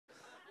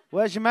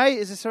Where's your mate?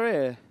 Is this her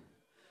here?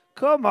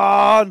 Come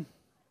on.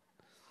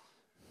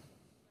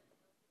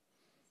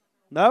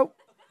 No.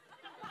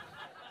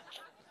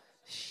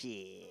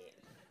 Shit.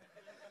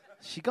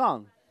 She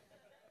gone?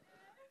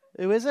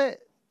 Who is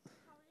it?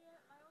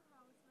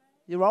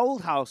 Your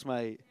old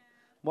housemate.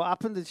 What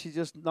happened? Did she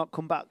just not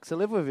come back to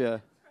live with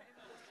you?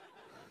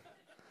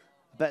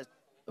 Bet.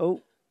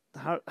 Oh,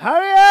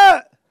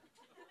 Harriet!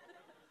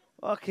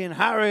 Fucking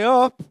hurry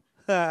up.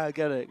 I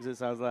get it, because it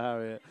sounds like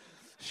Harriet.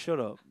 Shut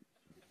up.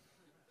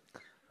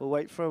 We'll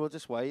wait for her. We'll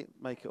just wait.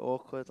 Make it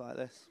awkward like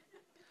this.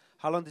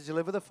 How long did you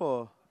live with her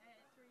for?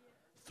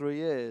 3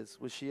 years.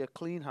 Was she a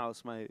clean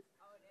housemate?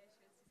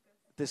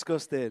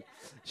 Disgusting.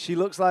 She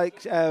looks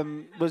like,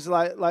 was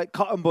like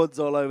cotton buds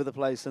all over the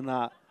place and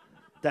that.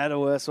 They're the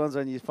worst ones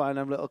when you find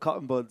them little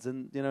cotton buds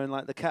and, you know, in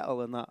like the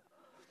kettle and that.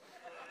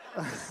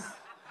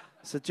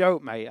 It's a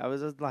joke, mate. I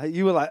was just like,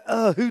 you were like,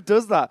 oh, who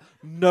does that?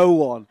 No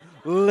one.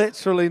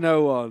 Literally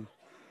no one.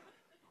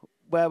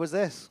 Where was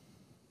this?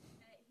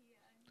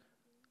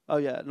 Oh,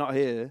 yeah, not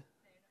here.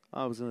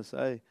 I was going to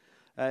say.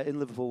 In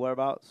Liverpool,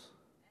 whereabouts?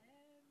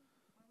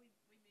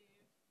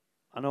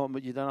 I know,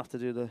 but you don't have to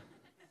do the...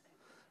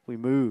 We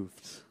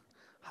moved.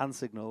 Hand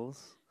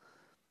signals.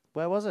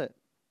 Where was it?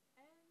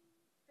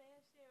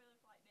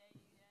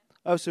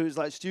 Oh, so it was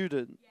like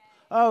student? Yeah.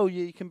 Oh,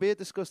 you can be a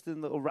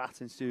disgusting little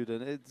rat in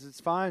student. It's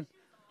fine.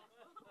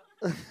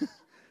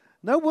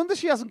 No wonder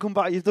she hasn't come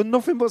back. You've done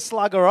nothing but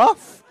slag her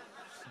off.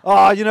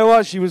 Oh, you know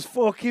what? She was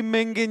fucking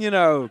minging, you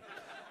know.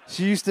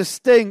 She used to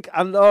stink,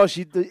 and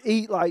she'd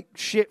eat like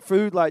shit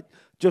food, like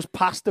just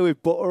pasta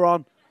with butter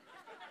on.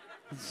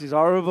 She's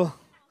horrible.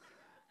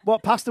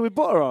 What, pasta with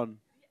butter on?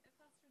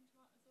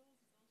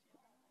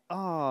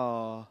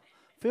 Oh,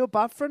 feel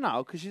bad for her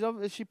now because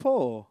is she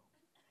poor?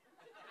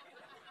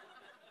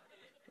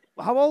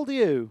 How old are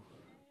you?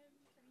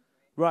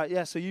 Right,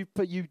 yeah. So you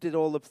did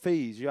all the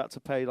fees. You had to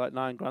pay like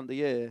 $9,000 a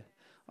year.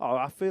 Oh,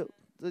 I feel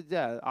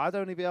I'd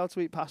only be able to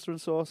eat pasta and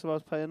sauce if I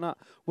was paying that.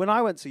 When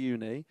I went to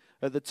uni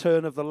at the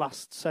turn of the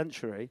last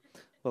century,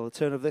 well, the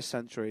turn of this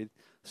century,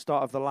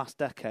 start of the last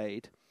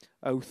decade,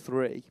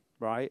 03,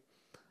 right?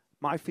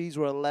 My fees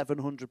were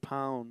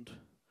 £1,100,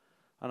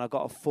 and I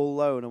got a full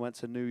loan and went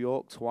to New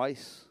York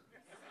twice.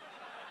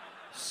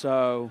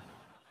 So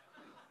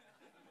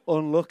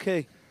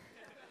unlucky.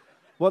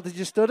 What did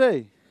you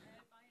study?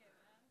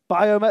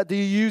 Biomed. Do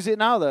you use it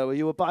now, though? Are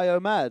you a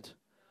biomed?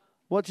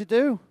 What'd you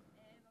do?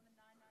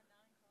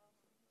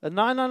 A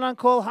 999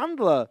 call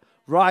handler.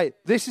 Right.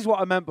 This is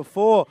what I meant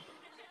before.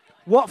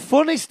 What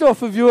funny stuff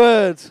have you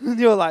heard? And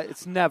you're like,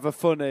 it's never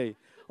funny.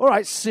 All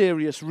right,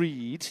 serious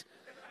read.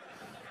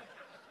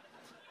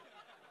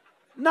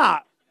 Nah,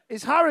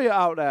 is Harriet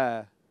out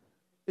there?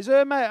 Is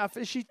her mate?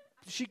 Is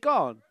she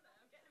gone?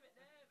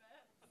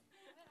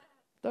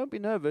 Don't be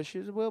nervous.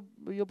 You'll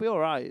be all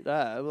right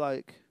there.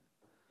 Like,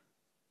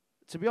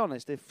 to be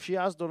honest, if she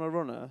has done a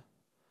runner,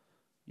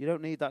 you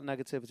don't need that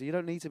negativity. You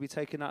don't need to be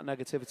taking that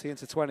negativity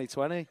into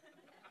 2020.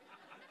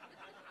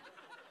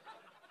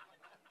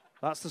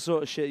 That's the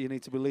sort of shit you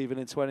need to be leaving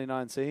in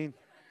 2019.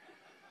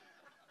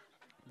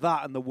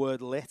 That and the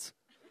word lit.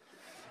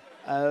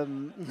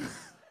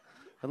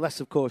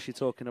 Unless, of course, you're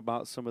talking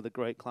about some of the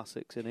great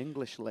classics in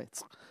English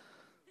lit.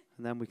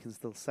 And then we can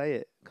still say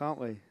it, can't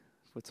we?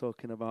 If we're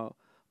talking about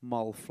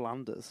Moll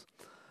Flanders.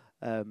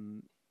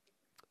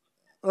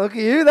 Look at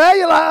you there.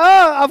 You're like,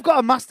 oh, I've got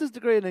a master's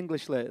degree in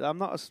English lit. I'm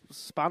not a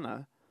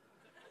spanner.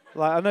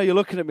 Like, I know you're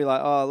looking at me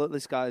like, oh, look,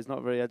 this guy's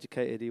not very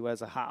educated. He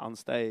wears a hat on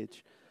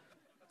stage.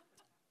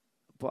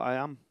 But I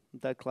am. I'm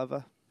dead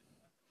clever.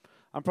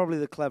 I'm probably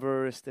the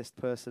cleverestest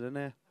person in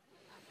here.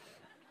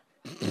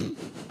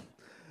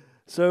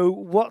 So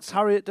what's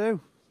Harriet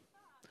do?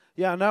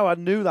 Yeah, I know. I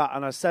knew that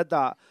and I said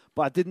that.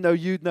 But I didn't know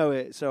you'd know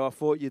it. So I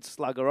thought you'd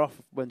slag her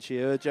off when she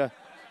heard you.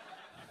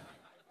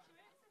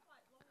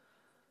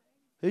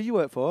 Who you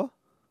work for?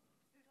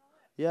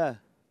 Yeah.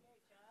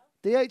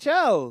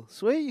 DHL.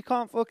 Sweet. You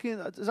can't fucking...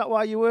 Is that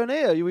why you weren't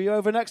here? Were you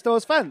over next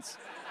door's fence?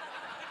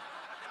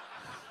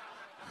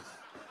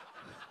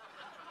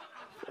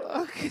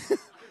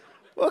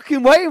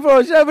 Fucking waiting for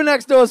us over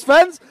next door's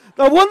fence.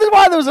 I wondered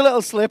why there was a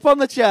little slip on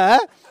the chair.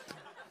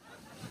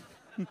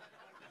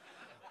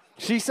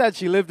 She said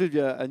she lived with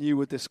you and you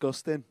were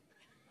disgusting.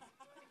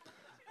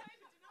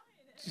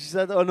 She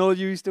said, and all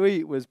you used to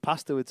eat was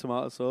pasta with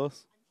tomato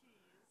sauce.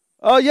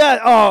 Oh, yeah.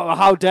 Oh,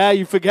 how dare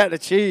you forget the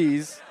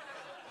cheese.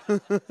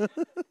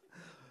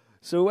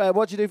 So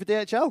what do you do for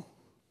DHL?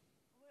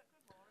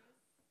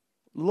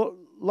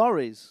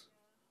 Lorries.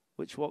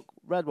 Which what?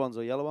 Red ones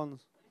or yellow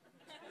ones?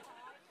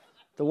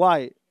 The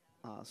white.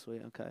 Ah,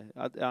 sweet. Okay.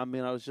 I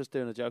mean, I was just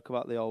doing a joke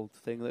about the old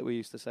thing that we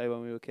used to say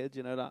when we were kids.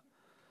 You know that?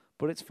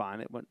 But it's fine.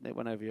 It went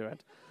over your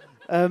head.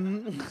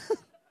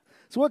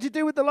 So what do you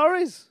do with the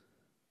lorries?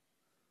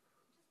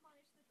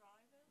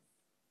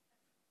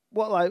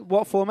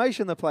 What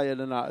formation they're playing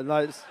and that? And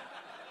like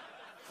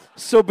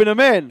subbing them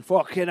in.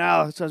 Fucking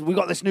hell. It says, we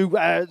got this new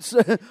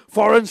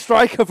foreign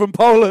striker from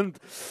Poland.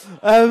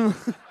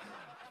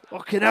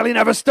 Fucking hell, he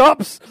never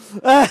stops.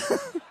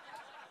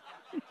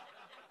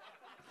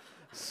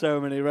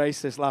 So many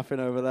racists laughing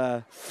over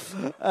there.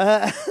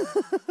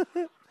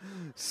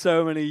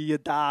 So many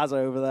yadas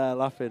over there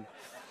laughing.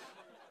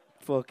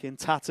 Fucking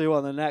tattoo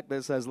on the neck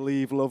that says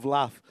 "Leave, Love,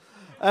 Laugh."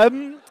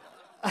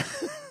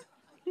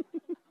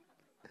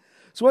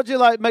 So what do you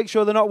like? Make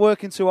sure they're not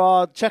working too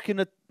hard, checking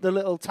the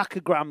little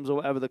tachograms or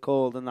whatever they're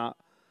called and that.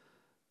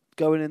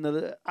 Going in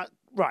the...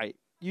 right,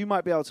 you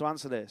might be able to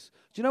answer this.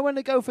 Do you know when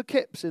they go for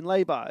kips in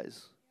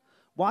lay-bys?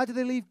 Why do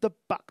they leave the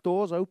back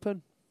doors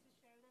open?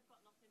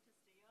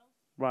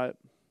 Right.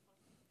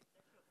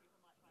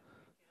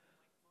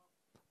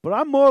 But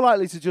I'm more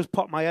likely to just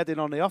pop my head in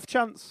on the off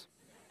chance.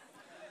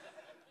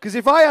 Because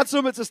if I had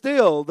something to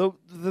steal,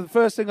 the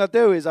first thing I'd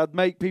do is I'd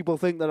make people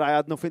think that I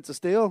had nothing to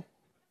steal.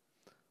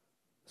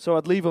 So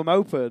I'd leave them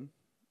open,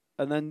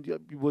 and then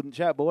you wouldn't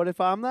check. But what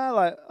if I'm there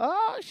like,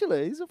 oh,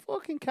 actually, there's a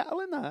fucking kettle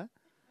in there?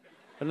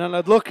 And then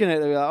I'd look in it,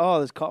 they'd be like, oh,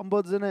 there's cotton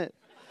buds in it.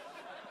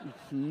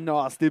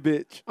 Nasty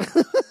bitch.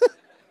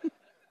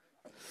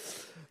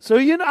 So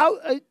you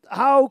know,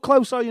 how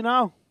close are you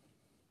now?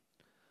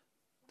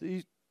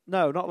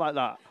 No, not like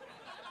that.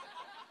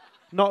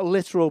 Not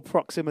literal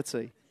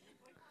proximity.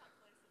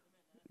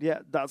 Yeah,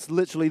 that's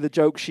literally the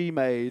joke she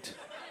made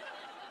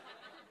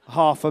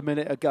half a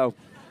minute ago.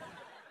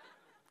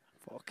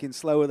 Fucking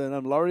slower than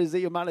them lorries that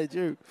you manage,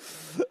 you.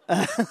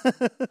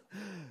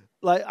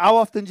 Like, how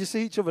often do you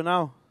see each other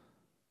now?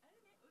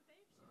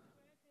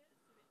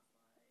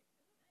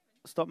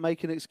 Stop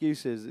making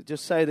excuses.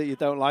 Just say that you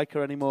don't like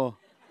her anymore.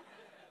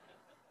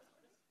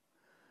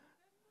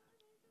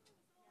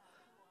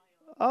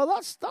 Oh,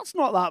 that's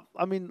not that.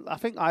 I mean, I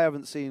think I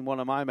haven't seen one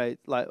of my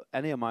mates, like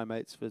any of my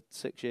mates, for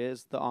 6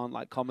 years that aren't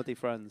like comedy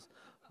friends.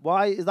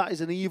 Why is that?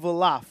 Is an evil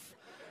laugh.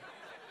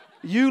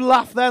 You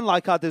laugh then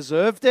like I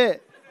deserved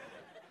it.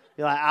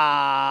 You're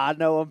like,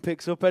 no one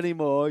picks up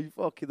anymore.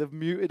 They've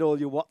muted all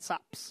your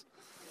WhatsApps.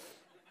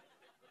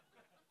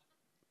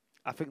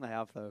 I think they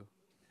have though.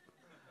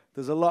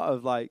 There's a lot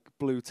of like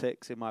blue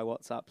ticks in my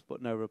WhatsApps,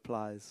 but no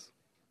replies.